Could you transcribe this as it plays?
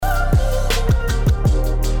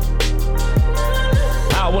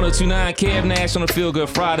1029 Kev Nash on the Feel Good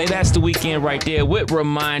Friday. That's the weekend right there with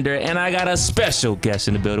Reminder. And I got a special guest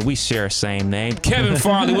in the building. We share the same name. Kevin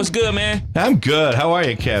Farley. What's good, man? I'm good. How are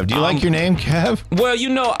you, Kev? Do you like your name, Kev? Well,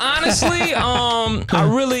 honestly,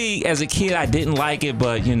 I really, as a kid, I didn't like it,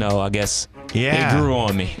 but, I guess it grew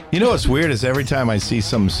on me. You know what's weird is every time I see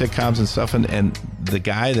some sitcoms and stuff, and the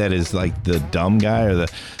guy that is like the dumb guy or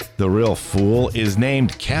the real fool is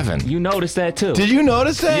named Kevin. You noticed that, too. Did you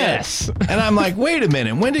notice that? Yes. And I'm like, wait a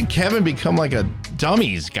minute. When did Kevin become like a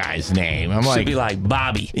dummies guy's name? I'm Should be like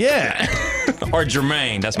Bobby. Yeah. Or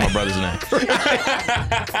Jermaine. That's my brother's name.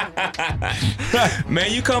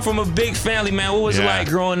 Man, you come from a big family, man. What was it like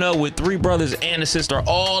growing up with 3 brothers and a sister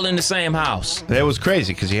all in the same house? It was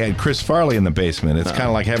crazy because you had Chris Farley in the basement. It's kind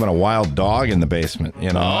of like having a wild dog in the basement,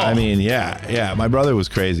 I mean, yeah. My brother was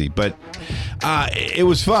crazy, but it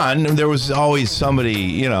was fun. There was always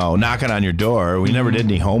somebody, knocking on your door. We never did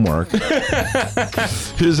any homework.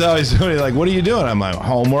 There's always somebody like, what are you doing? I'm like,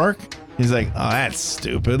 homework? He's like, oh, that's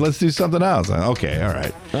stupid. Let's do something else. I'm like, okay, all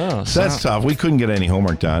right. Oh, so that's tough. We couldn't get any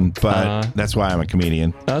homework done, but that's why I'm a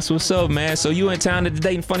comedian. That's what's up, man. So you in town at the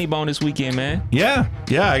Dayton Funny Bone this weekend, man? Yeah.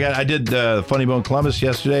 I did Funny Bone Columbus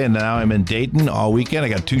yesterday, and now I'm in Dayton all weekend. I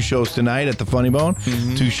got 2 shows tonight at the Funny Bone,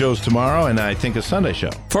 2 shows tomorrow, and I think a Sunday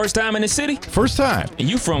show. First time in the city? First time. And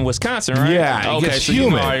you from Wisconsin, right? Yeah. Okay, it's so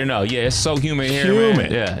humid. you already know. Yeah, it's so humid here,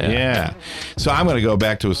 Humid. man. Yeah. So I'm going to go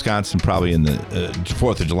back to Wisconsin probably in the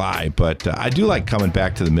 4th of July, but I do like coming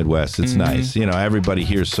back to the Midwest. It's nice. Everybody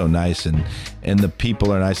here is so nice, and the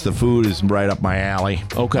people are nice. The food is right up my alley.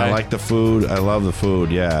 Okay. I like the food. I love the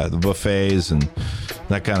food. Yeah, the buffets and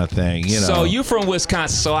that kind of thing. So you from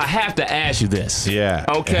Wisconsin, so I have to ask you this. Yeah.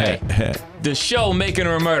 Okay. The show Making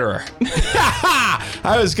a Murderer.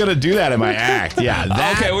 I was going to do that in my act.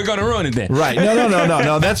 Yeah. Okay, we're going to ruin it then. Right.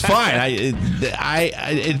 No. That's fine.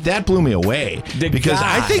 That blew me away because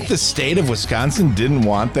I think the state of Wisconsin didn't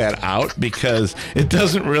want that out because it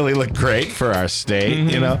doesn't really look great for our state,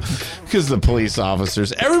 because the police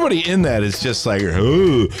officers, everybody in that is just like,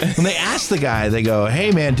 ooh. When they ask the guy, they go,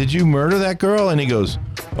 hey, man, did you murder that girl? And he goes,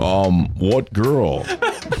 what girl?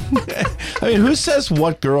 I mean, who says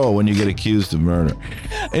what girl when you get accused of murder?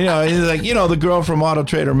 He's like, the girl from Auto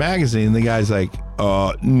Trader magazine. And the guy's like,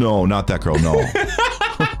 no, not that girl, no.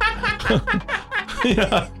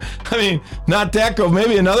 I mean, not that girl,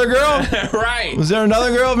 maybe another girl? Right. Was there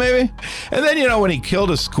another girl, maybe? And then, when he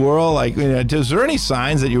killed a squirrel, like, is there any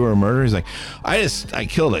signs that you were a murderer? He's like, I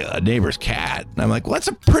killed a neighbor's cat. And I'm like, well, that's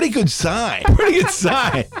a pretty good sign. Pretty good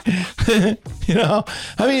sign.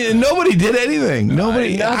 I mean, nobody did anything.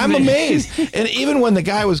 Nobody. I'm amazed. And even when the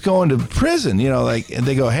guy was going to prison, and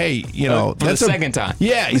they go, hey, for that's the second time.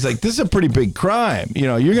 Yeah. He's like, this is a pretty big crime.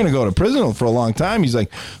 You're going to go to prison for a long time. He's like,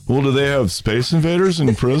 well, do they have space invaders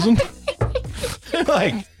in prison?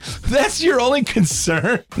 Like, that's your only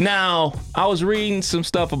concern? Now, I was reading some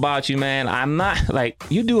stuff about you, man. I'm not,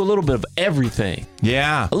 you do a little bit of everything.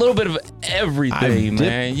 Yeah. A little bit of everything,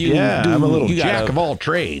 man. I'm a little jack of all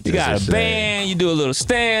trades. You got a band, you do a little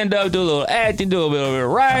stand-up, do a little acting, do a bit of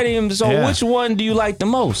writing. So which one do you like the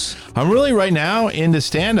most? I'm really right now into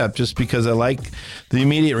stand-up just because I like the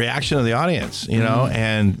immediate reaction of the audience,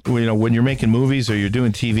 and when you're making movies or you're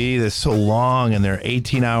doing TV that's so long and they're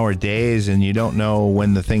 18-hour days and you don't know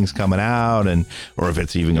when the thing's coming out or if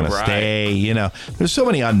it's even going to stay, there's so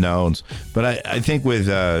many unknowns. But I think with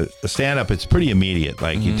stand-up, it's pretty immediate.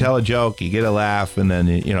 Like you tell a joke, you get a laugh, and then,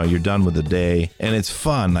 you're done with the day. And it's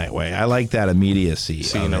fun that way. I like that immediacy.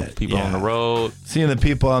 Seeing the people on the road. Seeing the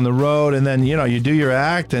people on the road, and then, you do your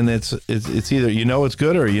act, and it's either it's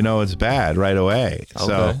good or it's bad right away. Okay.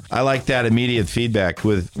 So I like that immediate feedback.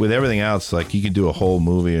 With everything else, like you could do a whole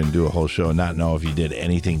movie and do a whole show and not know if you did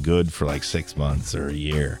anything good for like 6 months or a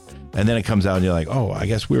year. And then it comes out and you're like, oh, I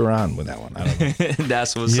guess we were on with that one. I don't know.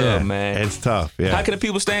 That's what's up, man. It's tough. Yeah. How can the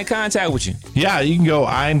people stay in contact with you? Yeah, you can go,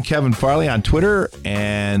 I'm Kevin Farley on Twitter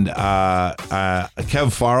and Kev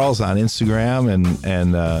Farles on Instagram and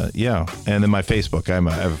then my Facebook. I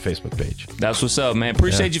have a Facebook page. That's what's up, man.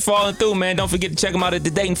 Appreciate you falling through, man. Don't forget to check them out at the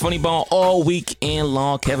Dayton Funny Bone all weekend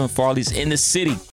long. Kevin Farley's in the city.